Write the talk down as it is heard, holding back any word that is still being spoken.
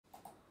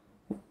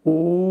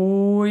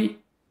Oi,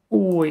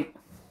 oi.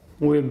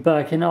 We're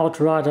back in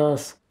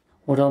Outriders.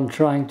 What I'm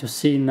trying to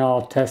see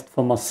now, test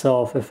for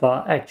myself if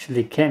I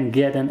actually can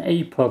get an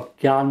APOC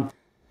gun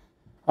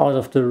out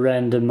of the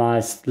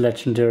randomized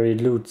legendary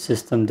loot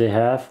system they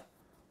have,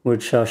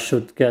 which I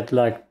should get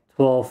like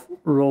 12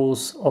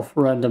 rows of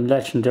random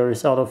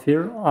legendaries out of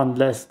here,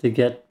 unless they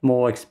get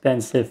more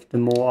expensive the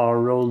more I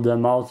roll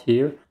them out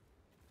here.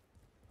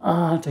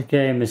 The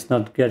game is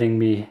not giving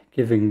me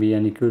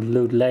any good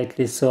loot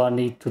lately, so I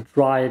need to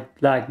try it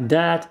like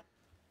that.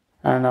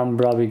 And I'm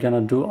probably gonna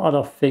do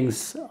other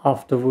things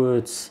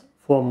afterwards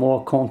for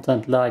more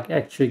content, like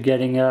actually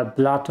getting a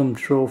Platin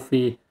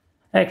Trophy,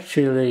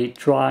 actually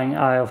trying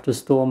Eye of the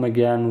Storm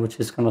again, which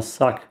is gonna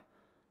suck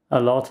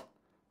a lot,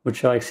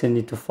 which I actually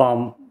need to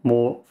farm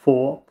more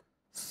for.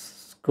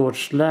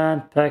 Scorched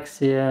Land,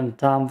 Paxian,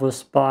 Tamvo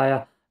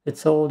Spire,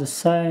 it's all the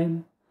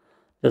same.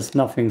 There's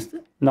nothing,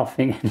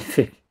 nothing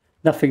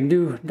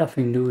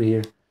new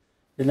here.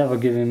 They're never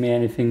giving me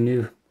anything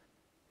new.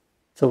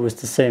 It's always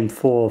the same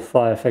 4 or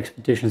 5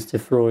 expeditions they're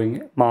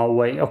throwing my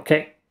way.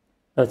 Okay,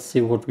 let's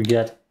see what we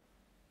get.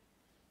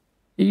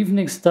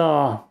 Evening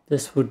Star.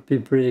 This would be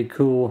pretty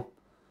cool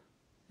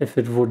if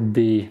it would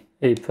be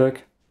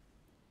APOC.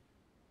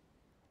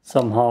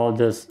 Somehow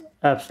there's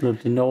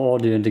absolutely no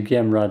audio in the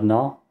game right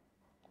now.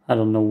 I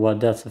don't know why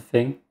that's a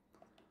thing.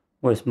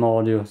 Where's my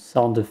audio?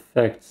 Sound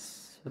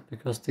effects,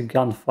 because the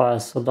gun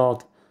fires so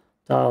loud.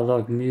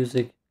 Dialogue,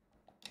 music.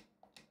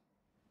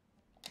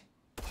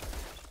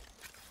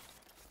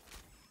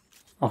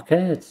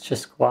 Okay, it's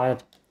just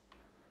quiet.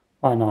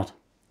 Why not?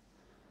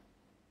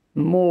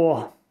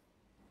 More.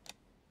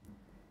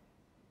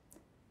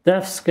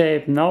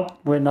 Deathscape. Nope,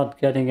 we're not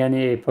getting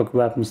any APOC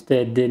weapons.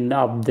 They didn't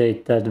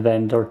update that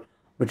vendor,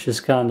 which is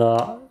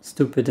kinda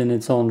stupid in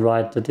its own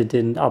right that they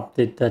didn't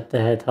update that, the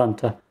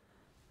headhunter.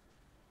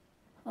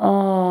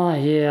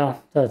 Yeah,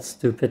 that's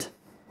stupid.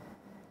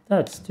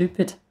 That's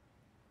stupid.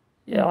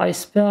 Yeah,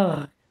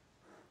 iceberg.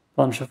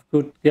 Bunch of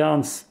good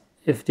guns.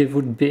 If they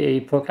would be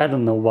APOC, I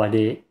don't know why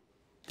they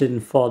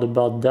didn't thought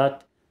about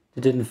that.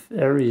 They didn't.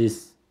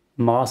 Ares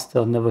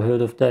Master, never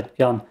heard of that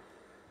gun.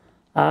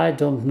 I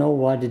don't know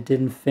why they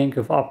didn't think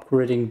of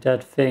upgrading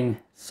that thing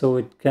so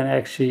it can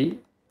actually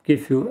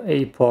give you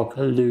APOC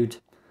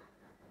loot.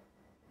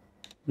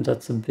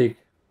 That's a big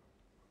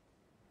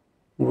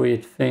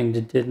weird thing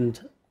they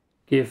didn't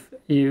give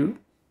you.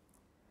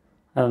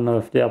 I don't know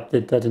if they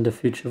update that in the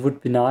future.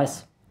 Would be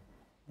nice.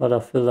 But I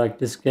feel like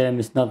this game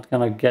is not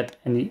gonna get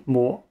any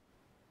more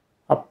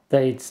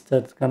updates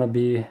that's gonna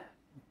be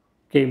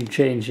game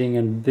changing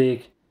and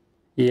big.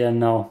 Yeah,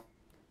 no.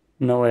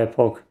 No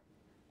APOC.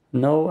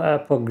 No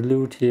APOC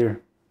loot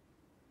here.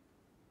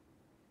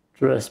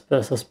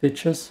 Trespassers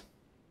pictures.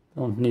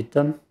 Don't need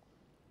them.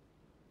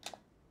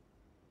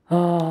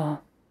 And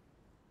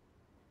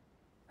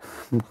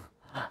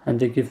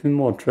they give me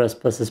more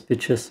trespassers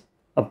pictures.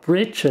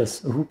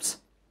 Bridges.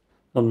 Oops.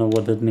 Don't know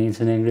what that means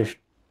in English.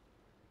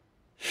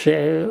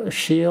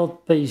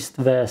 Shield-based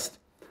vest.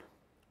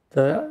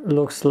 That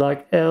looks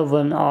like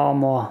elven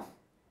armor.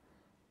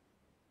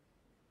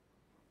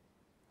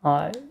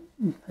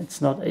 It's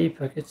not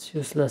APOC, it's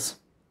useless.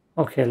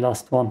 Okay,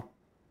 last one.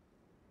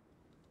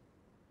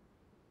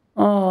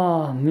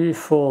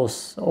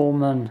 Mythos,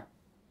 Omen.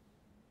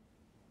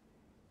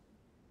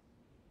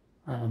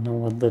 I don't know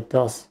what that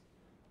does.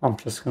 I'm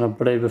just gonna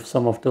play with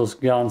some of those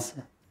guns.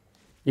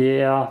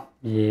 Yeah,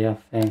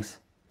 thanks.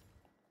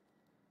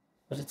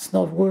 But it's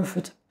not worth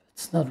it.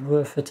 It's not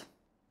worth it.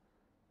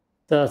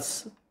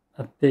 That's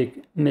a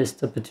big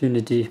missed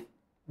opportunity.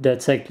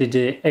 That's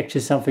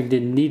actually something they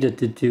needed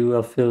to do,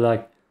 I feel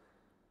like.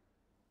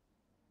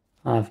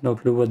 I have no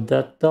clue what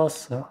that does,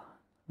 so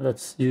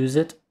let's use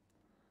it.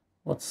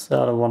 What's the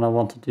other one I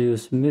wanted to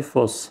use?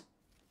 Mythos.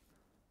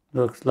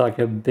 Looks like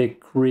a big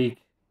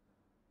Greek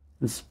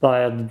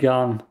inspired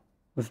gun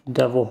with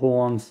devil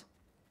horns.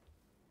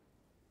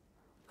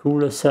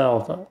 Cool as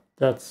hell,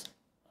 that's a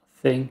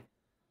thing.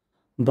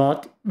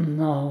 But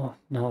no.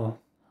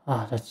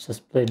 Let's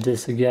just play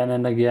this again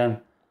and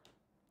again.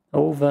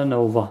 Over and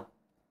over.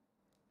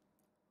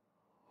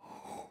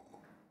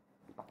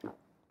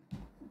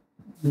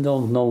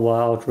 Don't know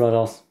why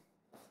Outriders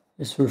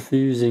is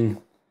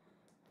refusing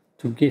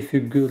to give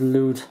you good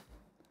loot.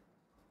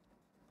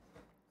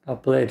 I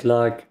played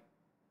like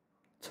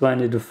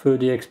 20 to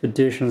 30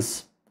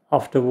 expeditions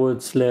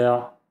afterwards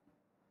there,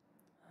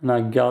 and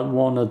I got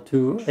 1 or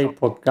 2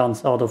 APOC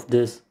guns out of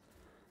the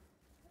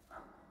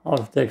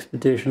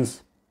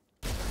expeditions.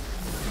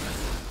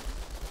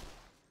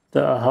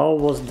 The hell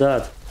was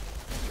that?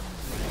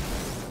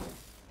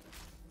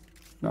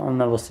 No, I've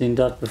never seen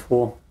that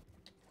before.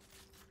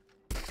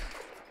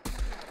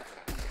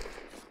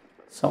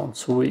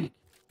 Sounds weak.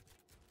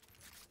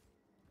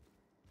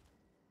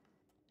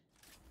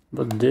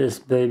 But this,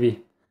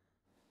 baby,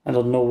 I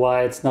don't know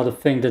why it's not a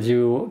thing that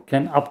you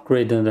can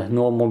upgrade a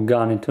normal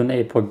gun into an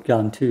APOC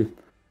gun too.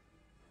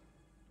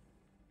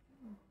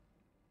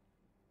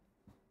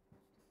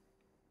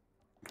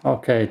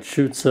 Okay, it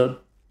shoots a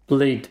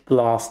blade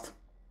blast.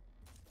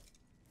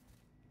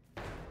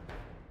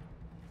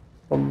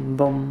 Boom,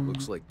 boom.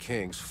 Looks like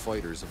Kang's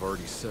fighters have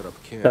already set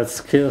up camp. That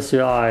scares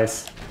your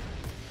eyes.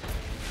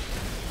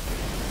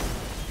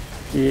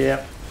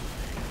 Yep.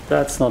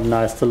 That's not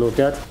nice to look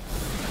at.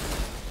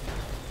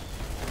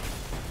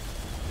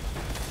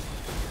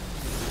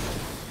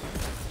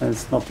 And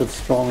it's not that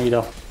strong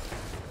either.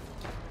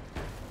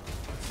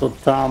 So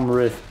Time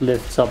Rift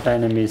lifts up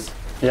enemies.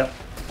 Yep.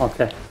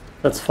 Okay.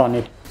 That's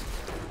funny.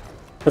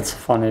 That's a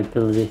funny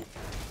ability.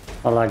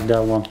 I like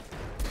that one.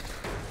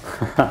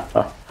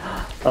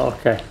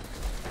 Okay.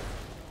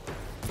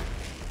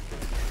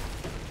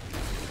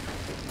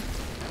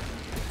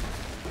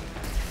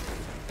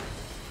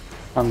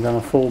 I'm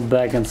gonna fall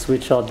back and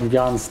switch out the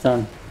guns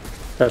then.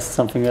 That's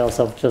something else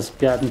I've just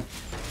gotten.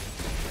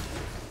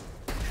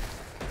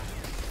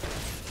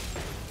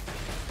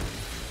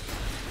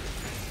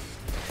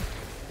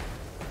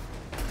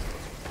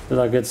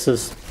 Like it's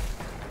just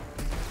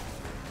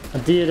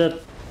idea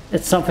that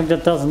it's something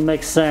that doesn't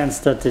make sense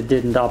that they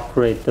didn't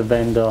upgrade the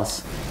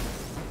vendors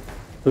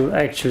to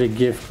actually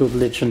give good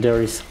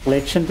legendaries,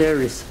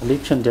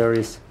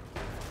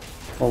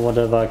 or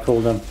whatever I call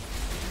them.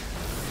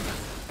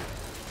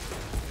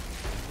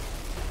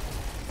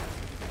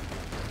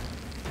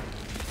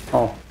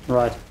 Oh,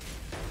 right.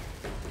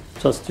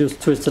 Just use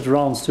twisted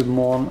rounds to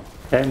more.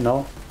 Okay,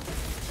 no.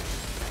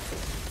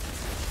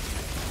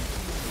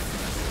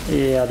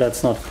 Yeah,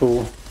 that's not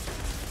cool.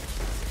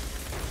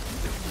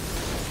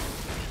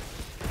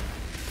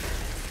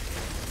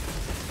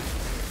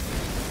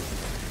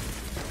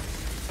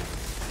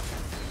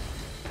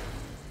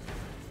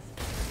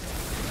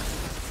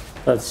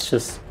 That's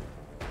just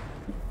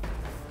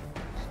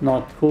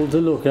not cool to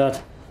look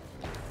at.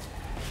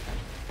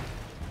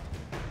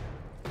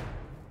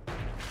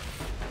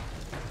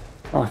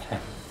 Okay.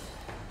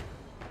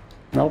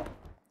 Nope.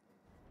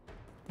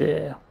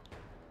 Yeah.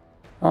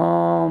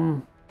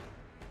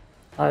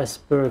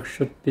 Iceberg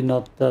should be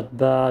not that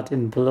bad.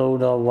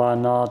 Imploder, why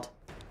not?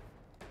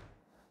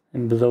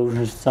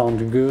 Implosion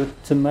sounds good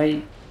to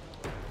me.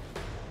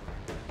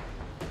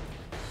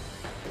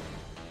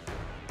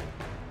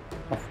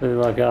 I feel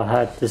like I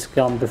had this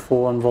gun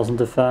before and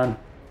wasn't a fan.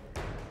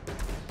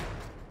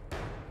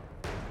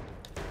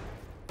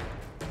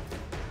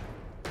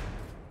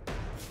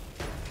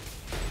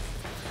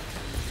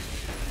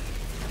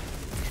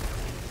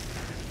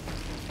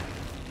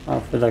 I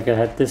feel like I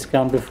had this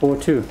gun before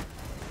too.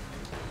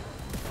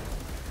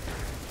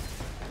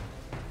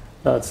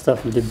 That's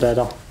definitely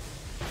better.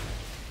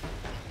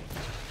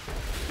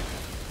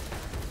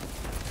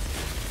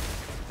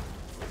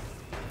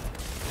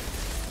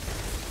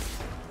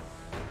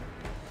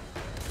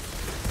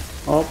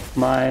 Oh,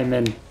 my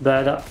aiming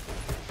better.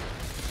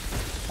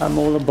 I'm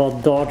all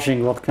about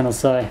dodging, what can I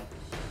say?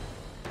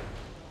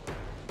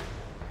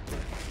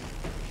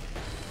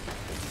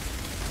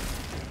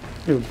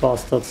 You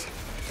bastards.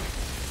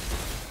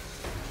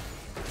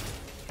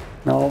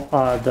 No,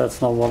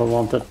 that's not what I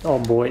wanted. Oh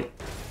boy.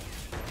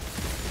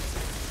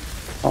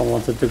 I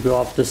wanted to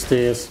go up the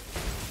stairs.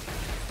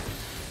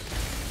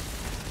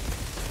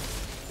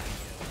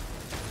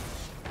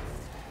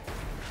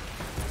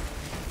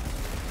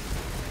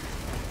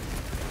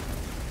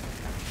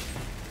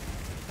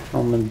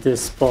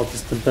 This spot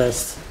is the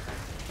best.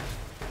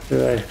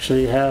 You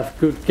actually have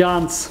good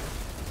guns,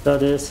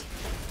 that is.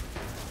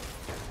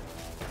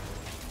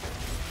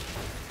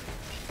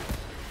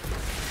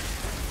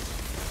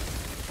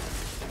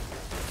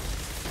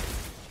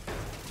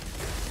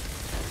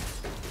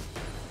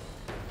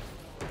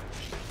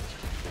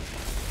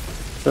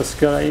 Just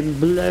gotta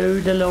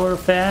implode a lot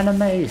of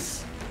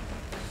enemies.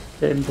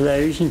 The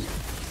implosion.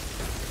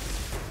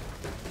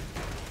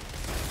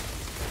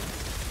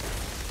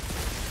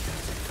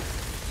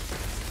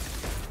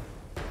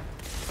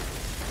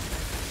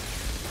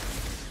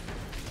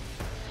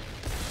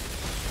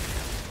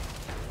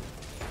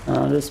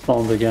 They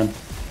spawned again.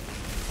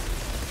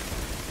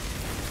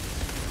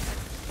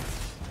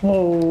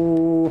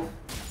 Whoa!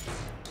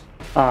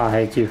 I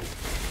hate you.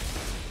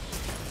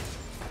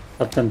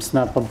 Got them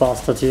snapper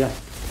bastard here.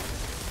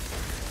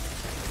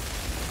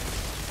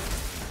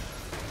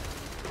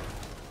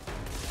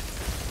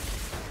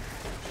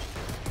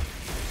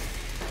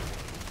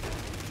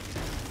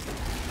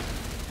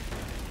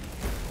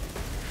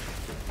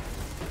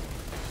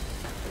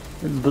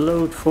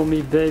 Bloat for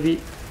me, baby.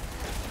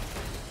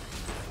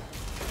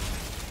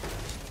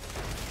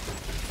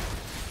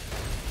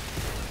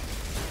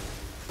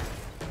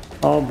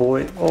 Oh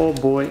boy, oh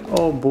boy,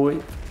 oh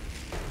boy.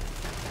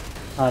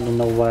 I don't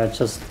know why I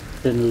just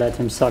didn't let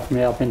him suck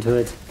me up into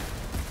it.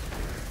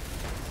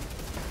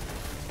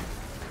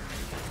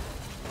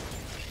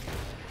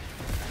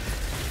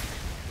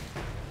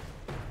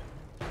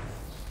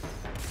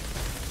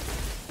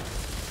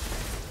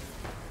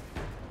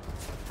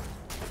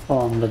 Come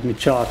on, let me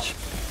charge.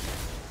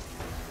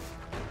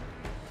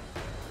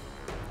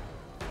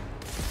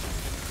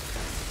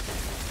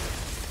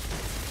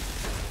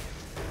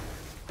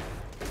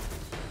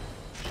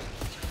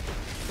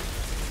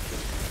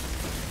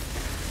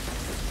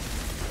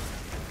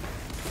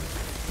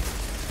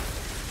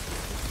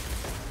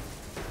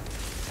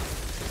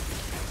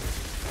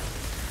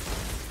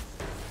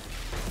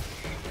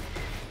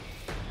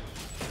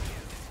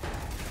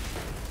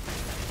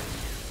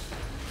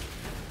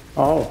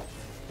 Oh.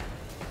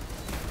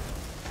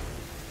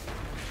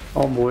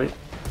 Oh boy.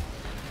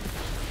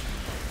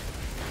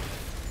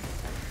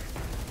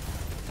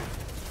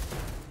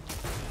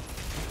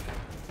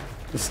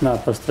 The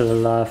sniper's still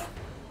alive.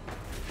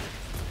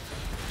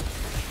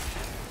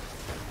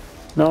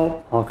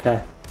 No?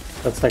 Okay.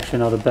 That's actually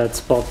not a bad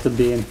spot to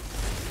be in.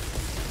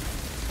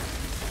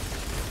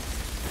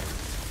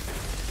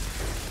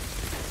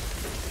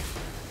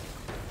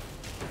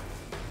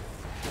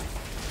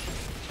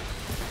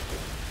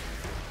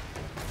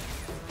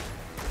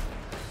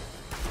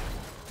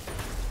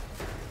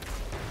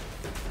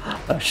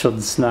 I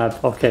shouldn't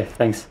snipe. Okay,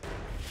 thanks.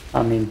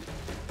 I mean,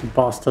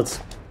 bastards.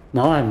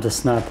 Now I'm the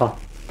sniper.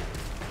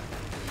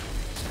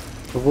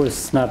 The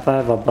worst sniper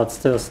ever, but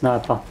still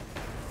sniper.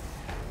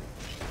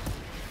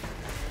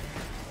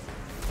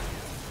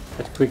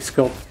 That quick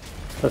scope,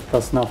 that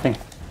does nothing.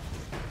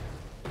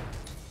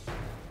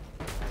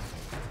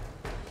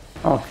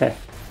 Okay.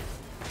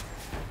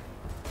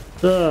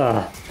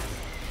 Ugh.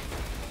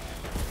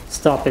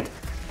 Stop it.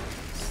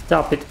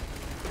 Stop it.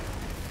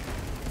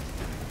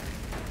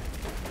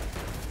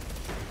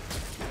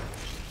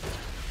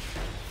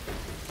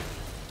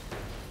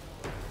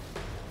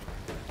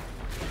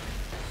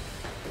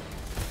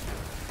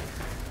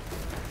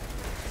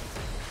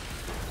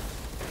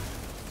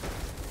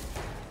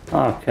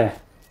 Okay.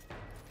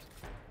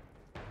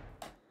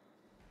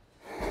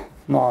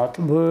 Not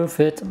worth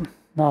it.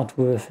 Not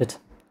worth it.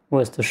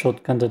 Where's the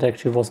shotgun? That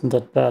actually wasn't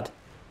that bad.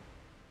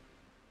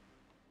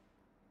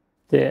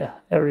 There,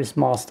 Ares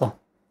Master.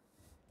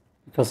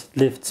 Because it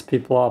lifts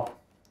people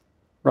up.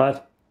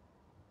 Right?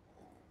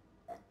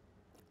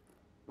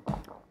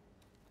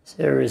 Is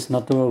Ares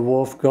not a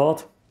wolf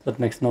god? That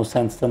makes no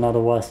sense then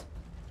otherwise.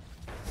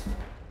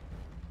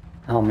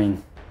 I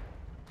mean,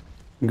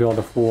 God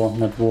of War,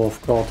 not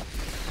wolf god.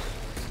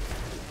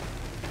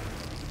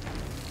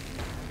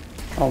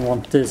 I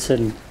want this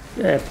in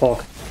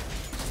APOC.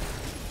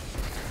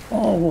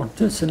 Oh, I want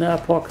this in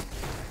APOC.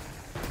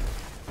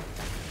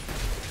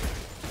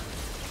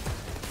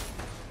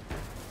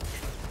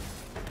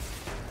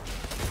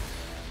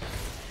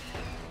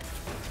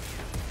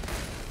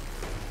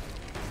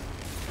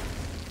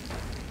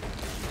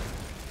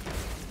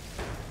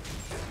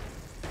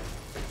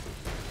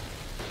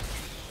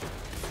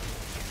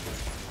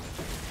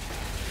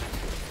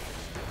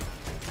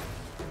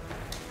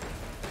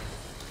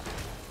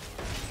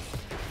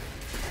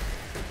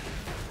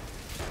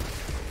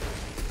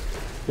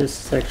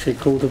 This is actually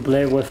cool to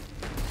play with.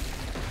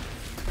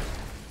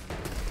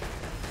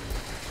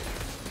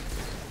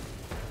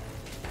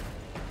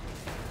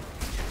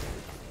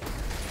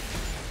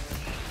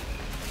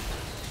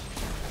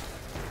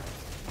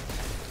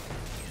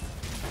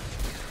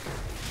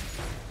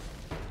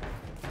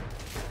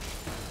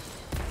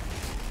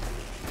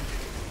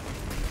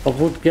 If I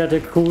would get a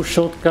cool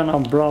shotgun,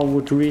 and Brown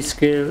would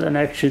rescale and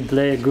actually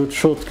play a good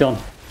shotgun.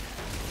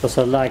 Because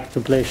I like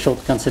to play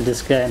shotguns in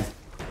this game.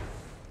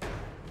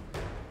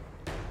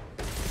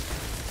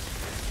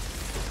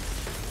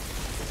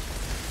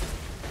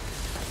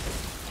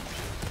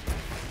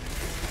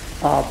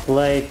 I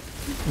played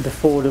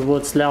before the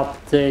Woodsley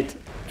update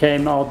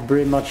came out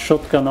pretty much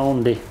shotgun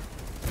only.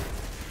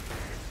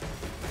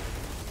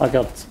 I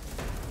got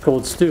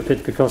called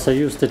stupid because I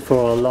used it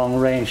for a long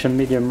range and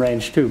medium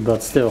range too,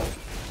 but still.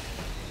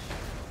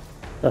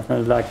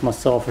 Definitely like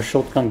myself a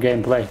shotgun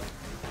gameplay.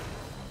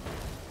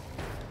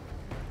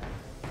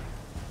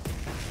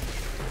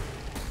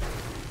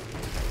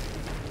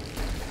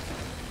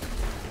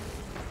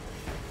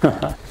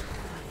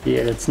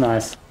 Yeah, that's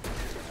nice.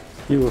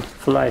 You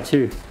fly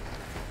too.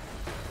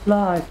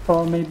 Fly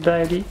for me,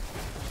 baby.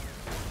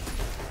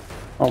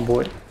 Oh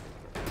boy.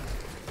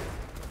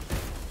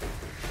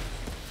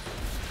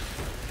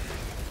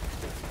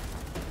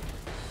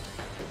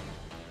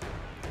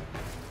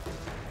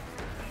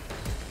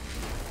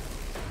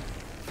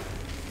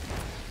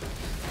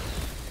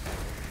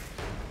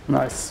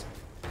 Nice.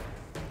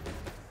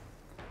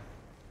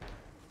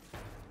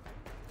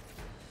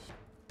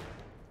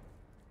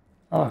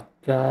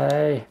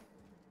 Okay.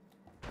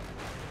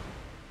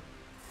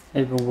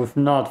 Even with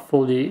not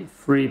fully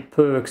free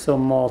perks or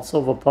mods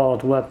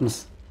overpowered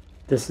weapons,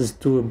 this is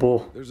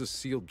doable. There's a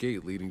sealed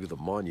gate leading to the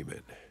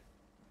monument.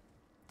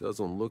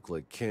 Doesn't look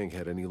like Kang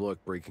had any luck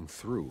breaking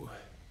through.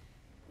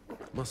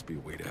 Must be a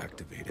way to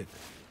activate it.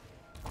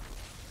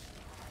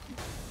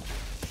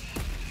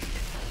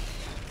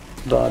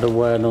 By the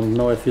way, I don't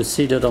know if you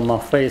see that on my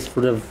face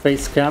through the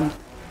face cam,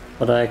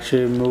 but I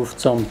actually moved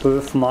some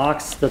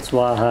birthmarks. That's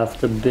why I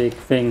have the big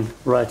thing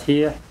right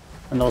here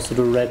and also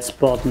the red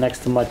spot next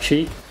to my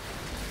cheek.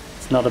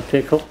 It's not a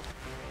pickle.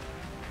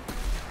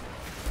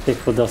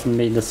 Pickle doesn't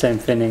mean the same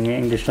thing in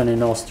English than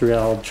in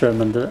Austria or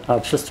German. I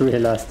just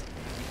realized.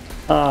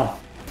 Ah,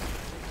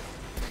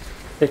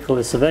 pickle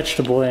is a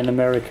vegetable in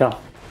America.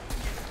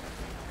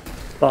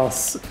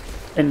 But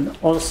in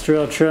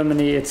Austria or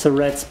Germany it's a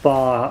red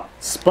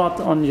spot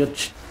on your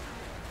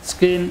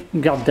skin.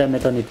 God damn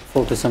it, I need to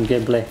focus on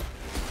gameplay.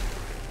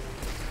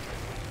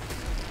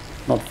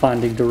 Not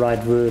finding the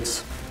right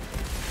words.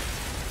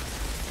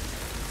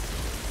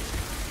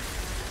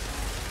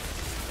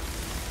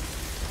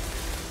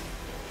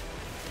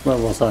 Where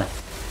was I?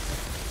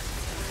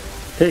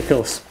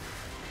 Pickles.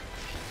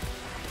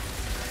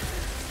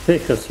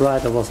 Pickles,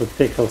 right, I was at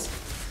Pickles.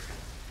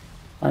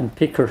 I'm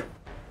Picker.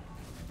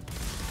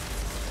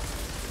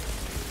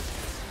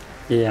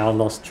 Yeah, I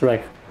lost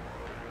track.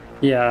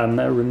 Yeah,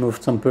 I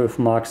removed some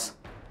birthmarks,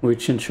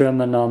 which in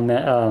German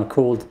are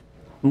called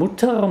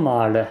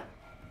Muttermale.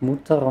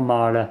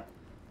 Muttermale,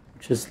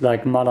 which is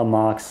like mother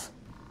marks.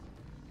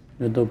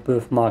 Even though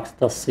birthmarks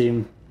does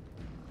seem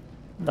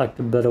like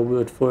the better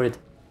word for it.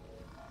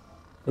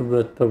 The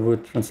word per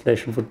word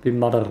translation would be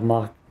mother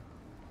mark.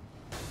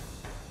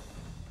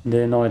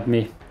 They annoyed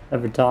me.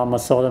 Every time I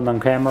saw them on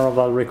camera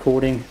while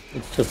recording,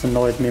 it just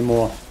annoyed me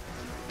more.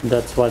 And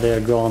that's why they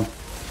are gone.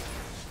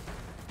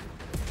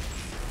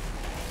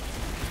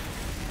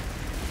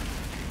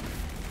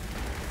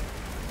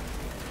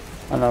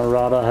 And I'd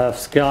rather have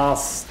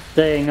scars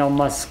staying on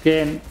my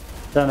skin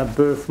than a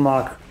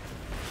birthmark.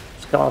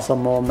 Scars are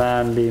more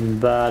manly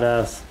and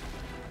badass.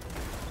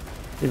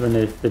 Even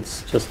if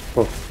it's just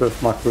for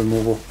birthmark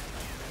removal.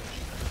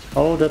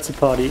 Oh, that's a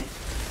party.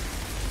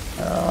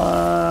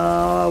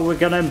 We're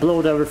gonna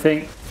implode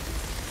everything.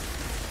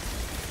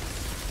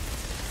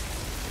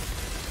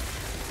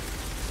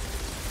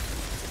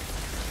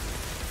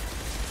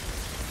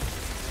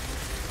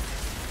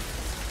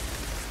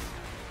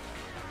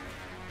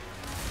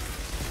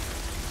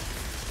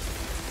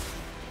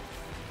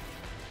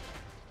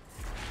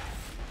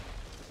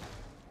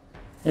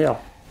 Yeah.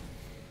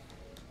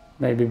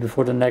 Maybe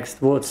before the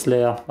next World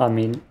Slayer, I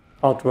mean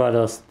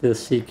Outriders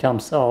DLC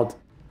comes out,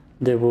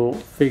 they will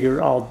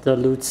figure out the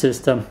loot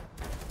system.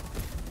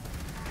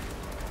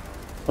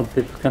 So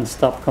people can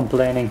stop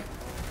complaining.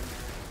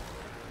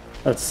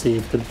 Let's see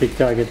if the big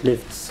guy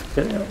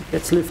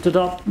gets lifted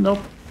up. Nope.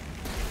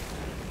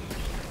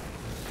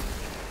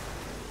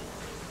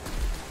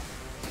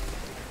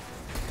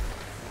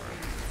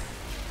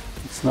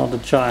 It's not a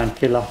giant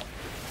killer.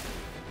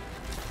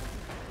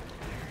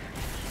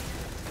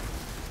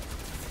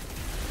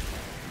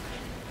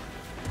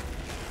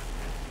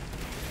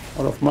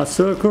 Out of my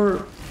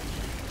circle.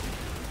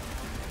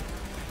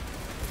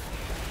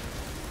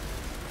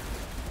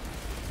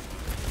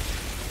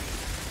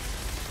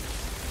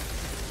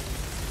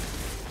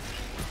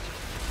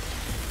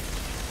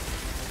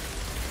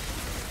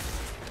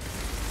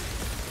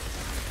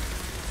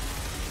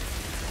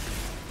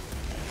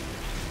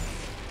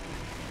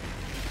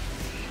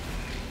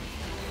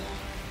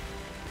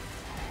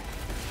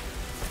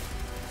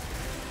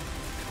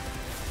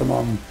 Come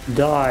on,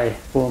 die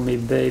for me,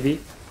 baby.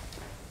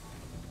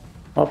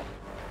 Up.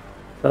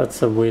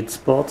 That's a weird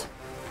spot.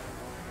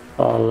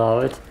 I'll allow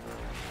it.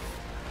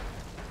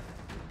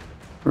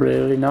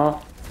 Really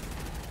not?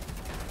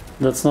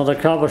 That's not a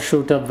cover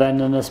shooter,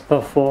 Venomous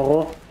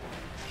Perforo.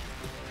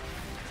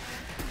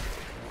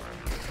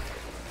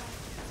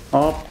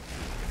 Up.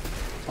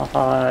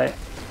 I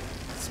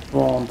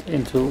spawned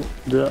into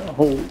the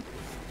whole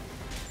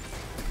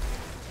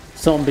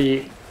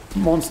zombie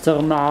monster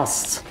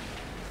mass.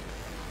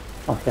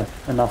 Okay,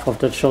 enough of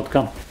that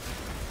shotgun.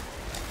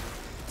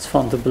 It's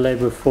fun to play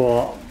with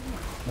for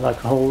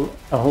like a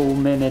whole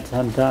minute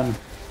and then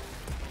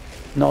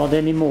not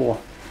anymore.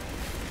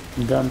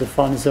 And then the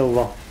fun is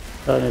over.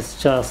 Then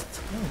it's just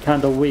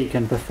kind of weak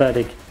and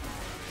pathetic.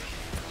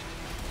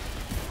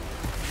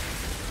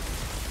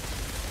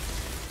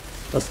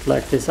 Just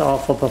like this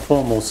alpha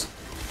performers.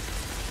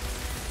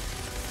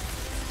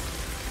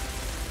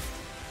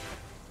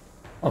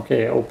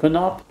 Okay, open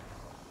up.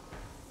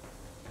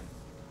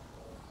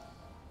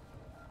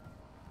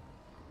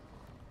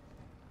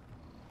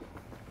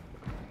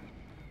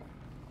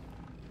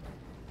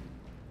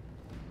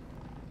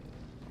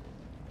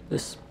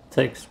 This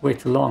takes way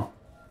too long.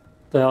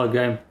 The hell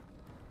game.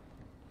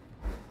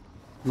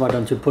 Why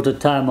don't you put a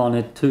time on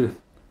it too?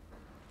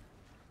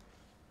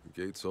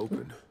 Gate's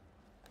open.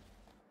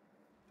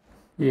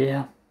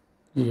 Yeah.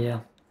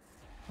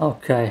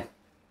 Okay.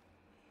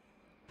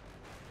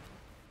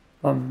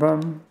 Bum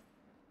bum.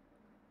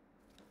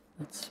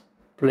 Let's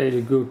play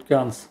the good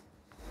guns.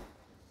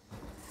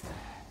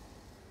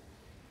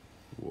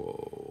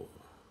 Whoa.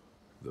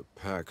 The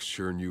pack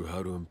sure knew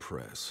how to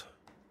impress.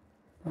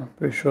 I'm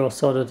pretty sure I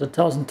saw that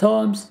 1,000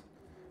 times.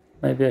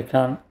 Maybe I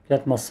can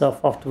get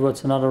myself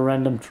afterwards another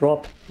random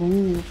drop.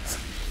 Ooh.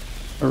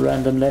 A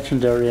random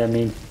legendary, I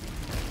mean.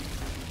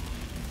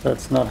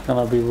 That's not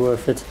gonna be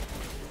worth it.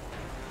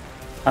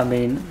 I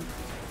mean,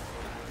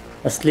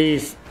 at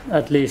least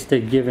they're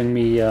giving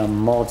me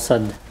mods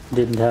I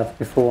didn't have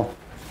before.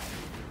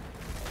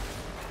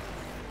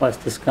 Why is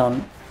this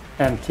gun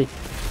empty?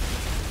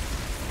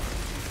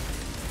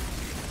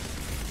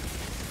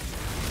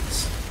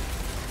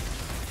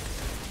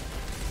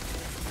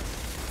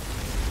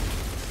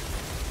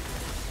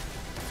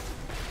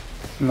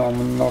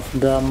 None of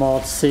the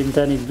mods seemed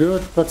any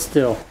good, but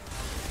still.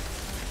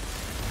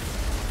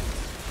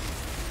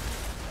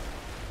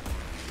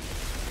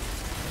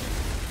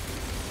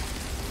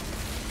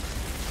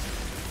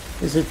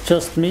 Is it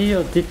just me,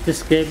 or did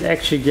this game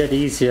actually get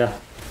easier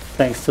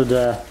thanks to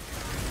the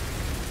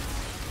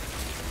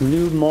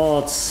new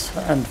mods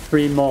and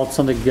 3 mods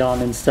on the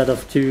gun instead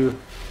of 2,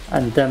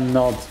 and them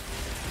not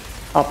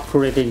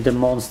upgrading the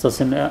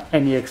monsters in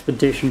any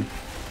expedition.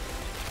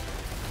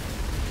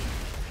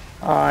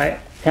 I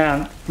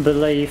can't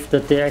believe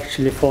that they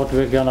actually thought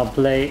we're gonna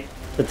play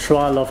the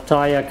Trial of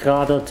Tyre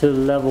till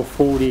level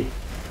 40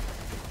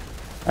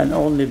 and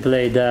only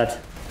play that.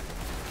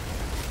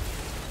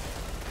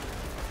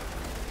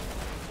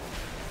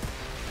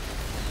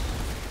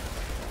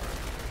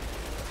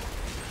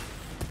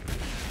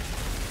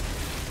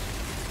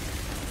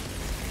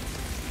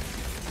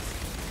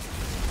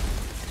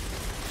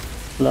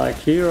 Like,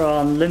 here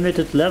are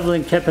unlimited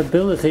leveling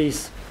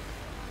capabilities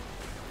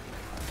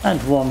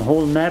and one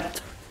whole map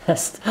to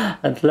test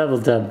and level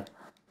them.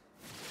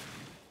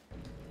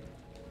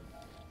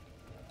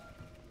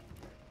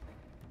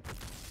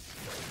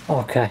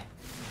 Okay.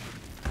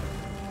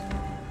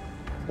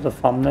 For the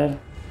thumbnail?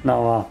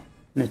 Now I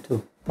need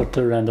to put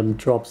the random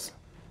drops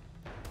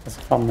as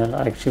a thumbnail.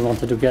 I actually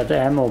wanted to get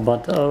ammo,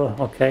 but oh,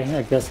 okay,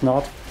 I guess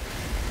not.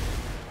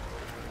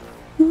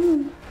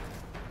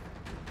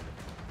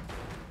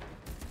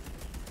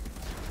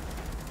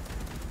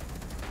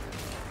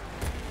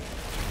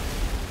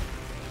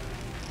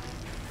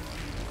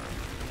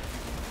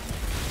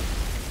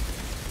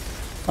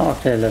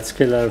 Okay, let's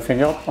kill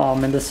everything up.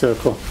 I'm in the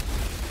circle.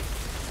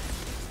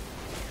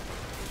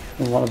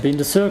 I want to be in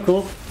the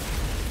circle.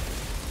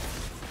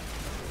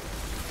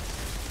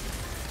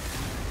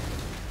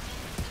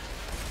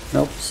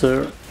 Nope,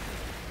 sir.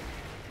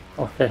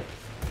 Okay.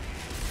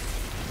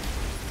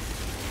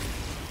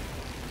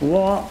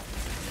 What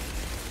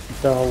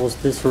the hell was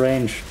this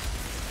range?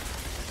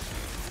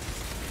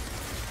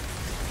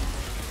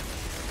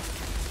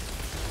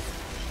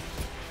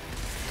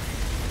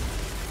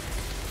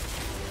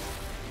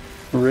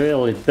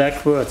 Really,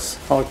 backwards.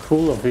 How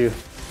cool of you.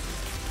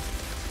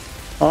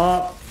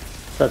 Ah,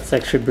 that's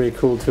actually pretty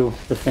cool too.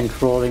 The thing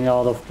crawling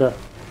out of the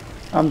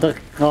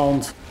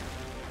underground.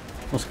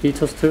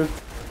 Mosquitoes too?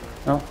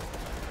 No?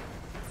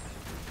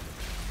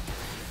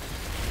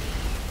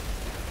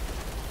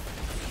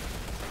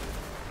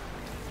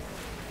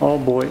 Oh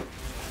boy.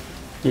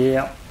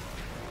 Yeah.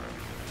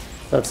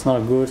 That's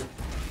not good.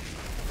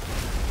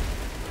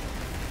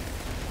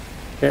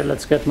 Okay,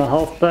 let's get my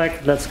health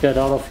back. Let's get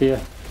out of here.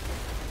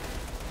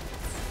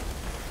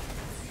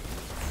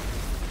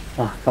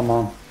 Ah, come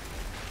on.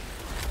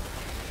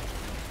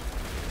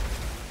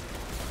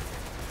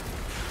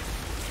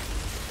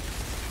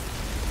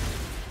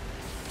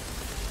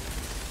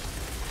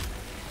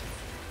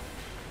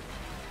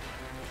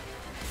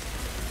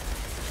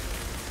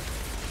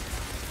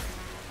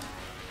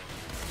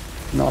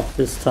 Not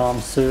this time,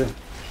 sir.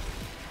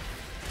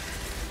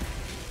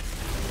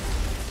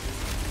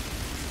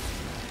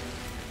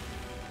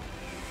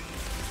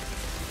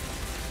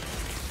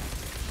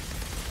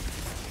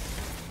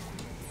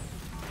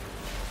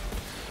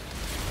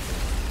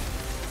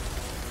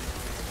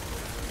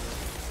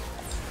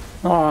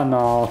 Oh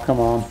no, come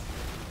on.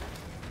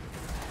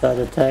 That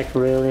attack,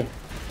 really?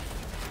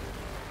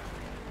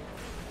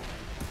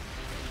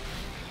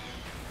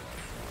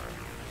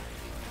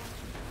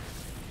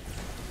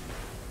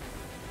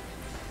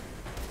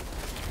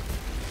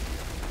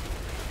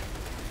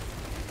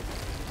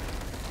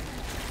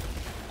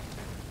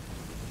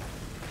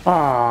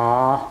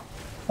 Ah,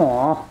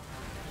 ah,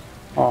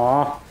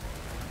 ah.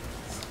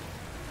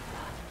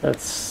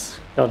 That's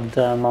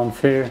goddamn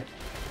unfair.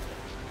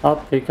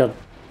 Up, he got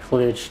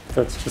glitched.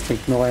 Let's just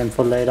ignore him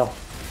for later.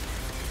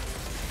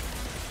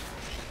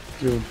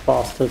 You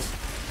bastard.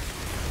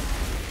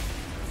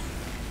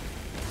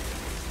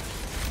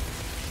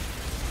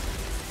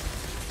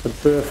 The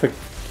perfect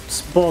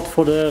spot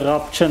for the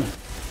eruption.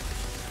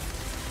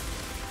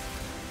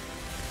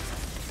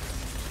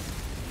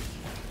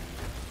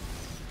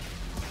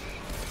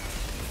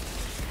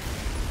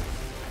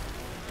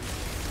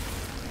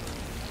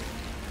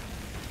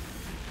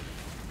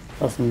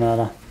 Doesn't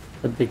matter.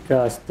 The big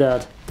guy's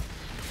dead.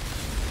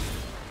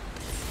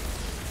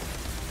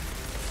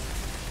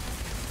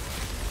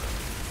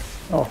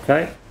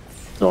 Okay.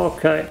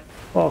 Okay.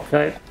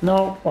 Okay.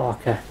 No.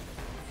 Okay.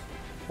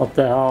 What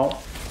the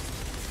hell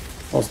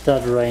was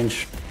that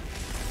range?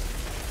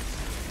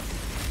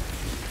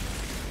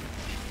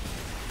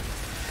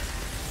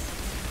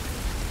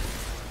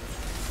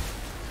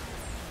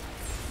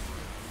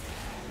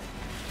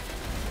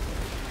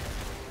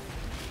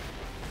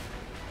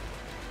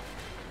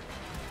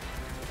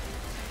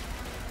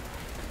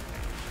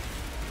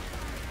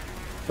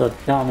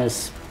 That gun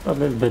is a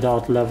little bit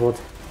out leveled.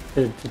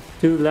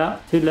 Too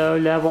low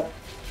level.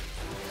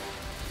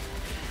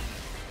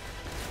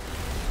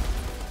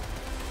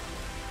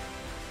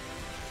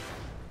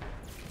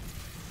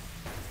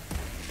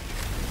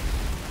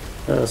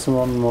 There's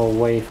one more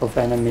wave of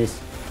enemies.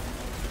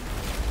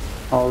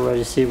 I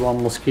already see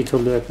one mosquito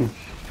lurking.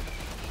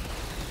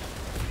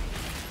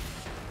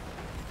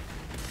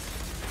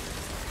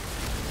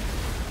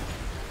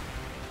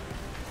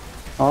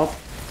 Oh,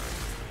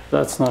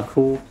 that's not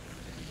cool.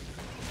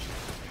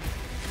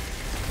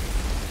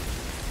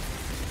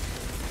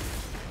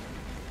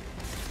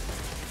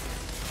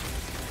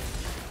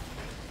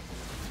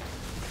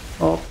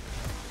 Oh.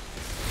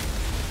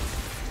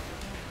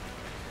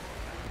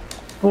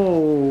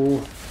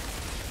 Oh.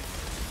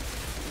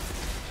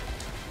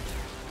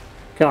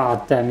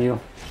 God damn you.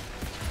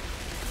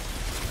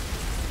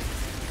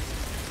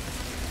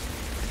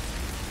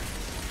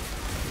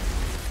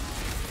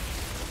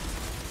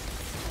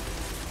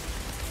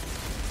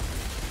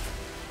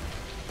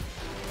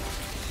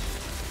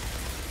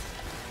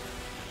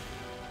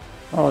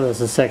 Oh,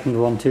 there's a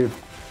second one too.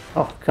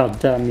 Oh, god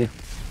damn you.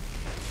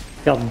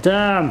 God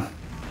damn!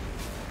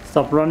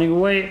 Stop running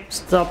away!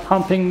 Stop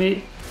humping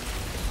me!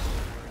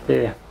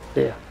 There,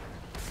 there.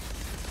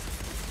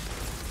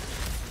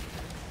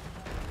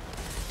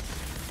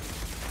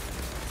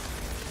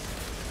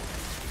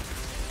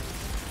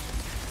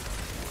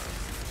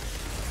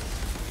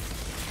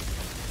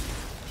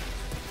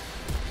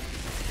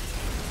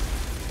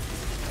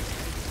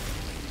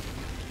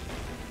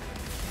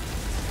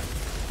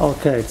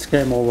 Okay, it's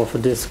game over for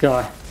this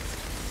guy.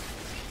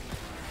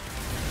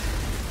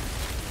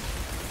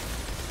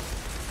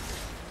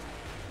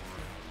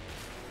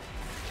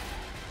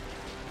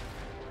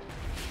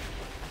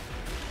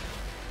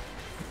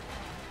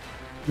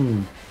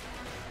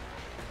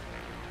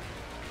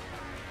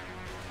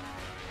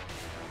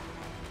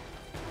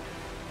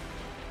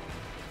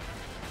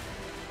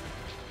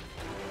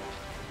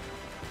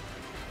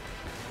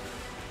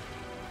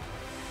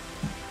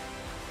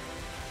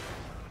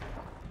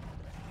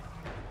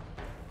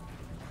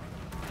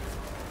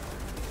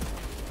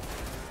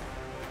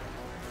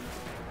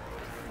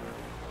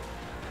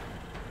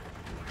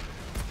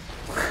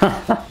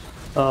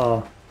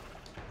 Oh.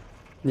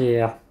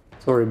 Yeah.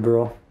 Sorry,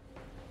 bro.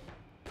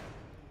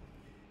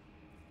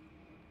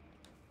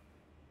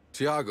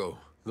 Tiago,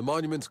 the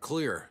monument's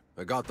clear.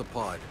 I got the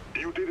pod.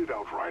 You did it,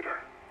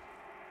 Outrider.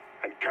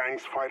 And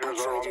Kang's fighters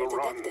are on the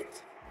run.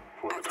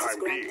 For the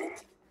time being.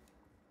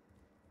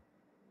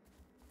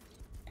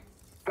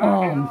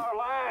 Back in our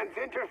lands,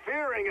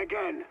 interfering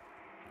again.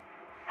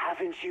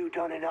 Haven't you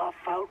done enough,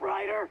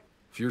 Outrider?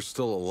 If you're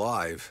still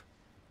alive,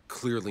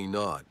 clearly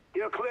not.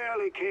 You're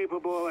clearly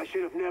capable. I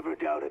should have never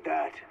doubted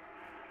that.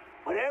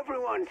 But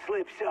everyone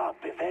slips up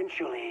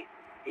eventually.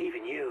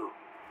 Even you.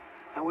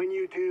 And when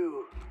you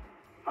do,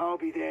 I'll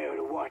be there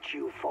to watch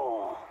you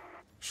fall.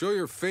 Show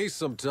your face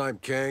sometime,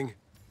 Kang.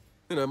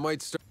 And I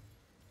might start...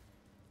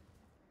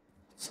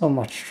 So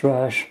much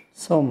trash.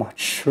 So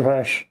much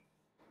trash.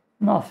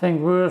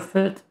 Nothing worth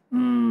it.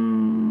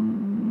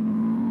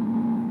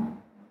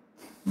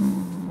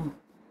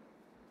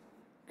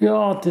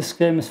 God, this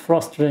game is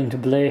frustrating to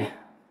play.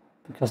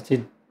 Because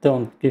they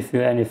don't give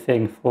you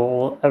anything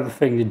for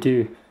everything you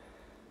do.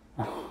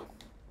 I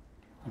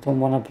don't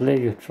want to play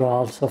you,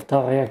 Trials of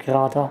Taria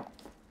Grata.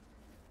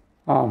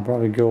 I'll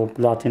probably go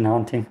Platin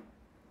hunting.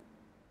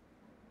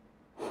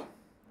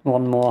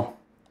 One more.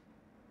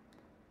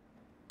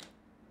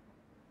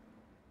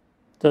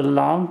 The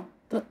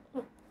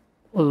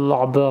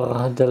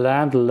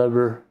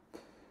landlubber.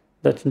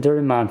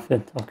 Legendary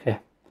manfit. Okay.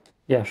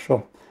 Yeah,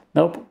 sure.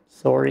 Nope.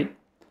 Sorry.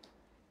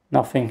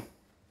 Nothing.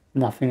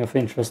 Nothing of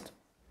interest.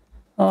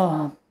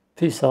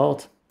 Peace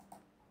out.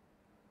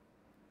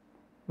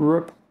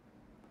 RIP.